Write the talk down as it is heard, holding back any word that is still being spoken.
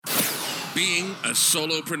Being a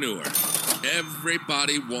solopreneur.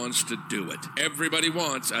 Everybody wants to do it. Everybody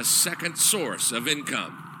wants a second source of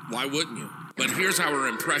income. Why wouldn't you? But here's our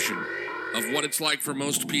impression of what it's like for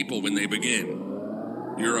most people when they begin.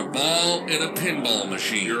 You're a ball in a pinball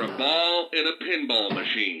machine. You're a ball in a pinball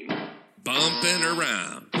machine. Bumping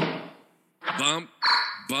around. Bump,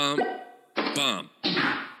 bump, bump.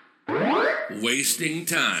 Wasting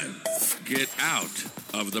time. Get out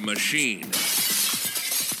of the machine.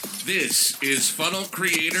 This is Funnel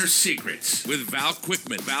Creator Secrets with Val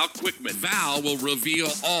Quickman. Val will reveal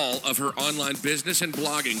all of her online business and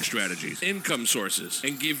blogging strategies, income sources,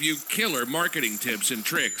 and give you killer marketing tips and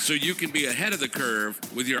tricks so you can be ahead of the curve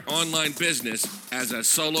with your online business as a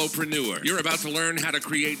solopreneur. You're about to learn how to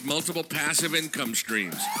create multiple passive income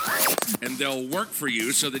streams, and they'll work for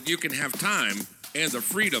you so that you can have time and the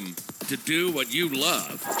freedom to do what you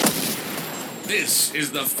love. This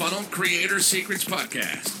is the Funnel Creator Secrets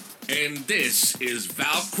Podcast. And this is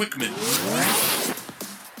Val Quickman.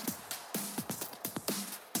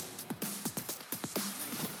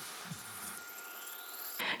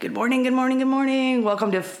 Good morning.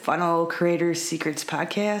 Welcome to Funnel Creator Secrets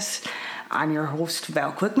Podcast. I'm your host,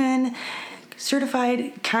 Val Quickman,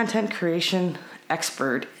 certified content creation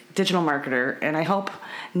expert, digital marketer, and I help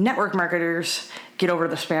network marketers get over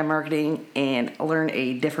the spam marketing and learn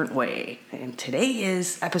a different way. And today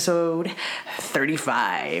is episode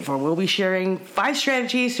 35, where we'll be sharing 5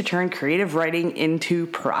 strategies to turn creative writing into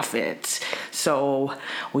profit. So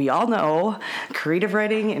we all know creative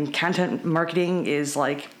writing and content marketing is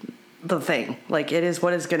like the thing. Like it is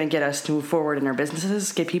what is going to get us to move forward in our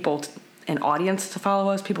businesses, get people, an audience to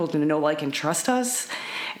follow us, people to know, like, and trust us,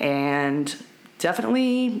 and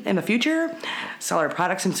definitely in the future, sell our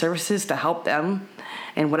products and services to help them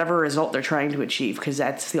in whatever result they're trying to achieve, because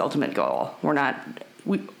that's the ultimate goal.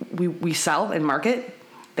 We sell and market.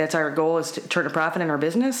 That's our goal, is to turn a profit in our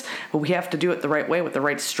business, but we have to do it the right way with the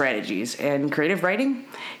right strategies. And creative writing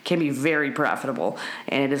can be very profitable,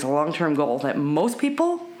 and it is a long-term goal that most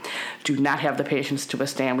people do not have the patience to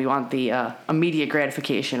withstand. We want the immediate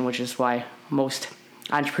gratification, which is why most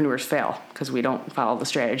entrepreneurs fail, because we don't follow the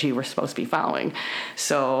strategy we're supposed to be following.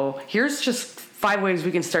 So here's just 5 ways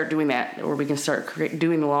we can start doing that, or we can start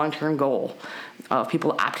doing the long-term goal of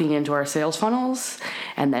people opting into our sales funnels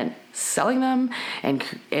and then selling them and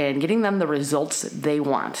getting them the results they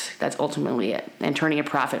want. That's ultimately it. And turning a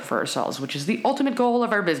profit for ourselves, which is the ultimate goal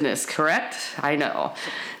of our business, correct? I know.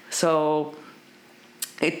 So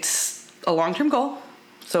it's a long-term goal.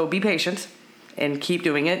 So be patient and keep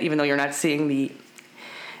doing it, even though you're not seeing the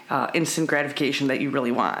instant gratification that you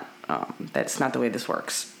really want. That's not the way this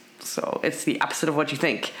works. So it's the opposite of what you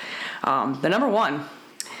think. The number 1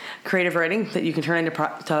 creative writing that you can turn into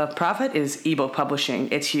profit is ebook publishing.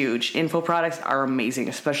 It's huge. Info products are amazing,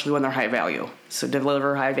 especially when they're high value. So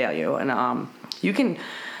deliver high value. And you can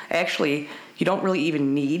actually, you don't really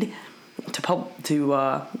even need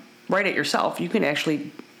to write it yourself. You can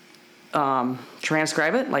actually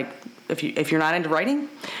transcribe it. Like if you're not into writing,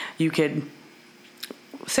 you could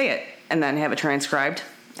say it and then have it transcribed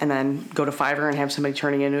and then go to Fiverr and have somebody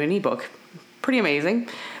turning it into an ebook. Pretty amazing.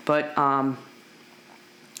 But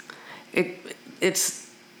it's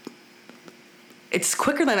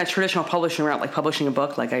quicker than a traditional publishing route, like publishing a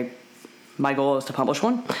book. My goal is to publish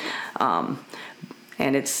one. And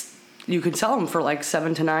you could sell them for like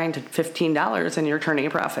 $7 to $9 to $15 and you're turning a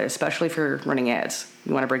profit, especially if you're running ads.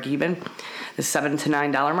 You want to break even. The $7 to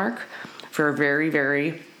 $9 mark for a very,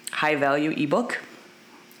 very high value ebook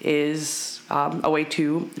is a way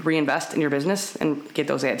to reinvest in your business and get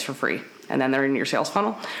those ads for free. And then they're in your sales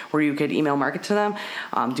funnel, where you could email market to them,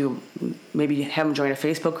 maybe have them join a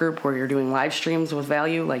Facebook group where you're doing live streams with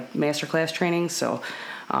value, like masterclass trainings. So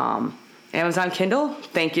Amazon Kindle,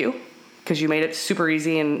 thank you, because you made it super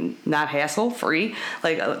easy and not hassle-free,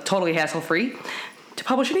 totally hassle-free to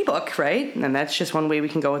publish an ebook, right? And that's just one way we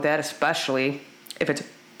can go with that, especially if it's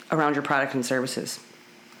around your product and services.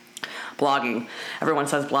 Blogging. Everyone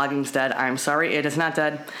says blogging's dead. I'm sorry, it is not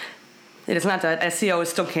dead. It is not dead. SEO is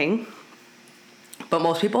still king. But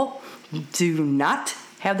most people do not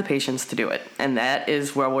have the patience to do it. And that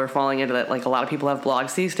is where we're falling into that. Like, a lot of people have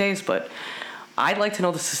blogs these days, but I'd like to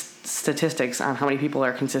know the statistics on how many people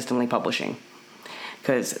are consistently publishing,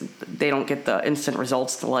 because they don't get the instant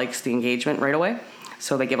results, the likes, the engagement right away.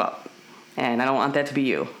 So they give up. And I don't want that to be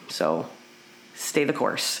you. So stay the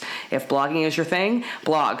course. If blogging is your thing,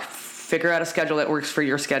 blog. Figure out a schedule that works for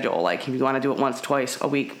your schedule. Like, if you want to do it once, twice a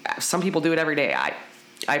week. Some people do it every day.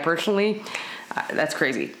 I personally, that's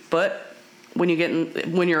crazy. But when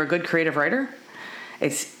you're a good creative writer,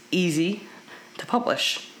 it's easy to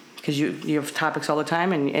publish. because you have topics all the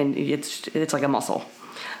time, and it's like a muscle.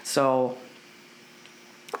 So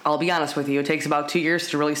I'll be honest with you, it takes about 2 years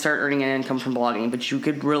to really start earning an income from blogging, but you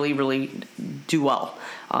could really, really do well,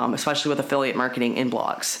 especially with affiliate marketing in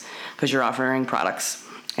blogs, because you're offering products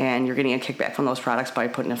and you're getting a kickback from those products by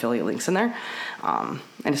putting affiliate links in there, and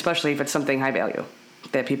especially if it's something high value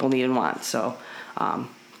that people need and want. So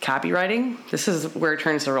copywriting, this is where it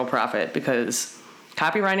turns to real profit, because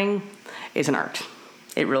copywriting is an art.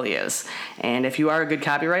 It really is. And if you are a good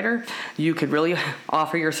copywriter, you could really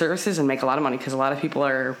offer your services and make a lot of money, because a lot of people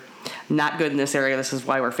are not good in this area. This is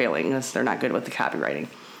why we're failing, because they're not good with the copywriting.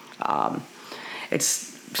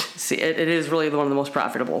 It is really one of the most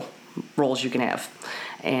profitable roles you can have.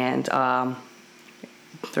 And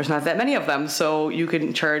there's not that many of them, so you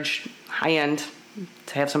can charge high end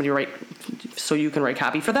to have somebody write, so you can write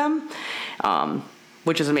copy for them.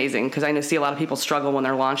 Which is amazing, because I see a lot of people struggle when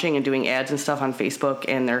they're launching and doing ads and stuff on Facebook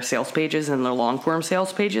and their sales pages and their long-form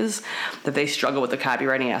sales pages, that they struggle with the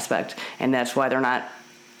copywriting aspect, and that's why they're not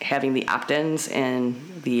having the opt-ins and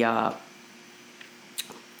the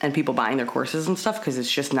and people buying their courses and stuff, because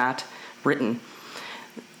it's just not written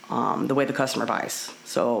the way the customer buys.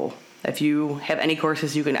 So if you have any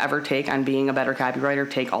courses you can ever take on being a better copywriter,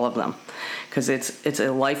 take all of them, because it's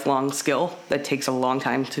a lifelong skill that takes a long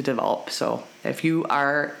time to develop. So if you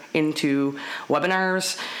are into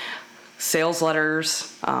webinars, sales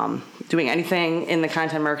letters, doing anything in the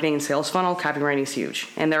content marketing and sales funnel, copywriting is huge.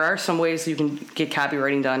 And there are some ways you can get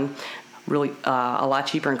copywriting done really a lot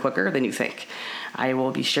cheaper and quicker than you think. I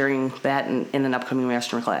will be sharing that in an upcoming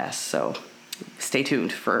masterclass. So stay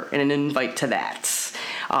tuned for an invite to that.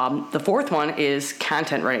 The fourth one is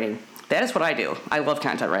content writing. That is what I do. I love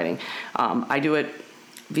content writing. I do it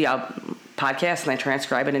via podcast, and I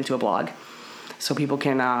transcribe it into a blog. So people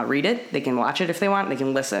can read it, they can watch it if they want, they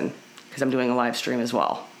can listen, because I'm doing a live stream as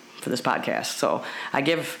well for this podcast. So I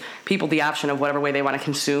give people the option of whatever way they want to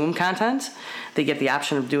consume content. They get the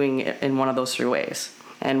option of doing it in one of those three ways.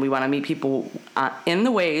 And we want to meet people in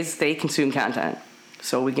the ways they consume content.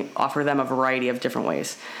 So we can offer them a variety of different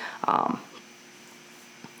ways.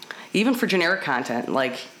 Even for generic content,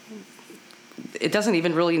 like, it doesn't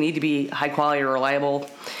even really need to be high quality or reliable.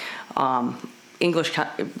 English,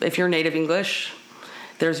 if you're native English,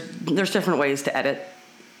 there's different ways to edit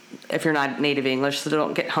if you're not native English, so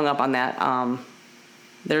don't get hung up on that.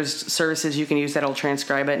 There's services you can use that'll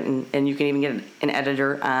transcribe it, and you can even get an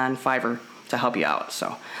editor on Fiverr to help you out.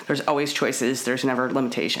 So there's always choices. There's never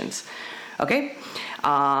limitations. Okay?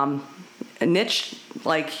 Niche,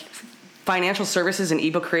 like financial services and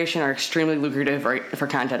ebook creation, are extremely lucrative for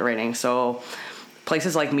content writing. So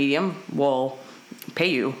places like Medium will pay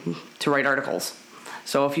you to write articles.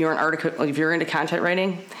 So if you're into content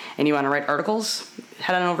writing and you want to write articles,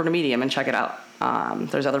 head on over to Medium and check it out.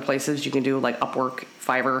 There's other places you can do, like Upwork,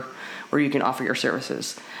 Fiverr, where you can offer your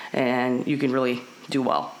services, and you can really do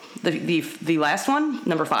well. The last one,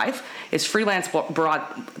 number 5, is freelance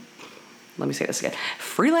Let me say this again.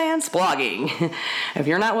 Freelance blogging. If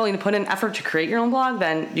you're not willing to put in effort to create your own blog,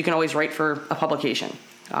 then you can always write for a publication.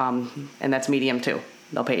 And that's Medium too.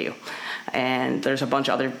 They'll pay you. And there's a bunch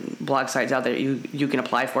of other blog sites out there you can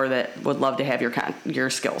apply for that would love to have your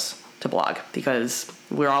skills to blog, because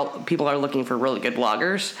people are looking for really good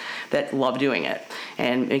bloggers that love doing it,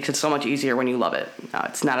 and it makes it so much easier when you love it.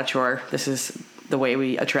 It's not a chore. This is the way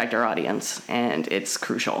we attract our audience, and it's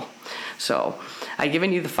crucial. So I've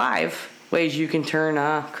given you the 5 ways you can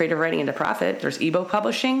turn creative writing into profit. There's ebook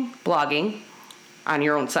publishing, blogging on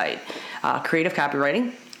your own site, creative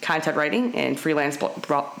copywriting, content writing, and freelance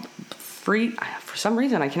for some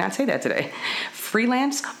reason I cannot say that today.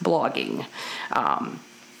 Freelance blogging.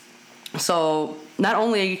 So not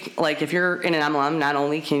only, like, if you're in an MLM, not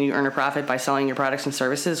only can you earn a profit by selling your products and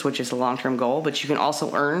services, which is the long-term goal, but you can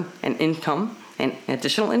also earn an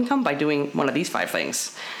additional income by doing one of these 5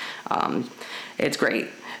 things. It's great.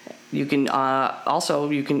 You can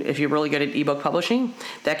if you're really good at ebook publishing,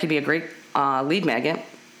 that could be a great lead magnet,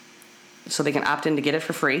 so they can opt in to get it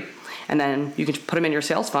for free, and then you can put them in your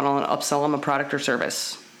sales funnel and upsell them a product or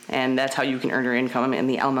service, and that's how you can earn your income in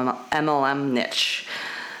the MLM niche.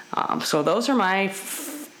 So those are my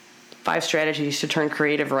 5 strategies to turn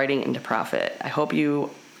creative writing into profit. I hope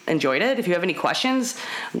you enjoyed it. If you have any questions,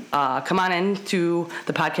 come on in to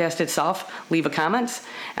the podcast itself, leave a comment.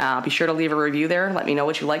 Be sure to leave a review there. Let me know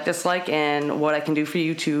what you like, dislike, and what I can do for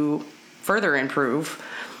you to further improve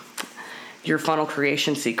your funnel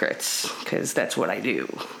creation secrets, because that's what I do.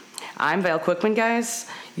 I'm Val Quickman, guys.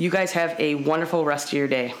 You guys have a wonderful rest of your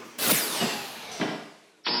day.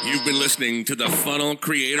 You've been listening to the Funnel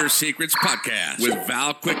Creator Secrets Podcast with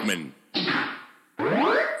Val Quickman.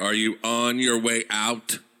 Are Are you on your way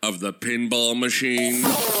out of the pinball machine?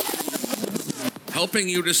 Helping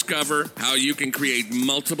you discover how you can create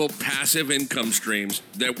multiple passive income streams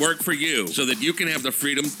that work for you so that you can have the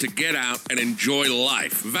freedom to get out and enjoy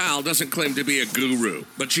life. Val doesn't claim to be a guru,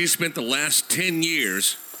 but she spent the last 10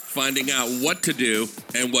 years finding out what to do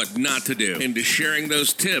and what not to do, and to sharing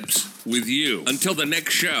those tips with you. Until the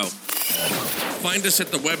next show, find us at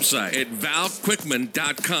the website at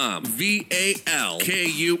valquickman.com, VALKUIKMAN,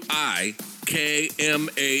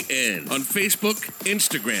 on Facebook,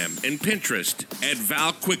 Instagram, and Pinterest at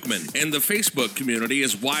Val Quickman. And the Facebook community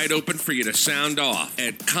is wide open for you to sound off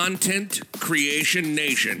at Content Creation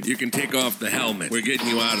Nation. You can take off the helmet. We're getting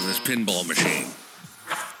you out of this pinball machine.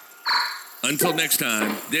 Until next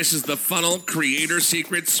time, this is the Funnel Creator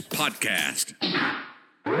Secrets Podcast.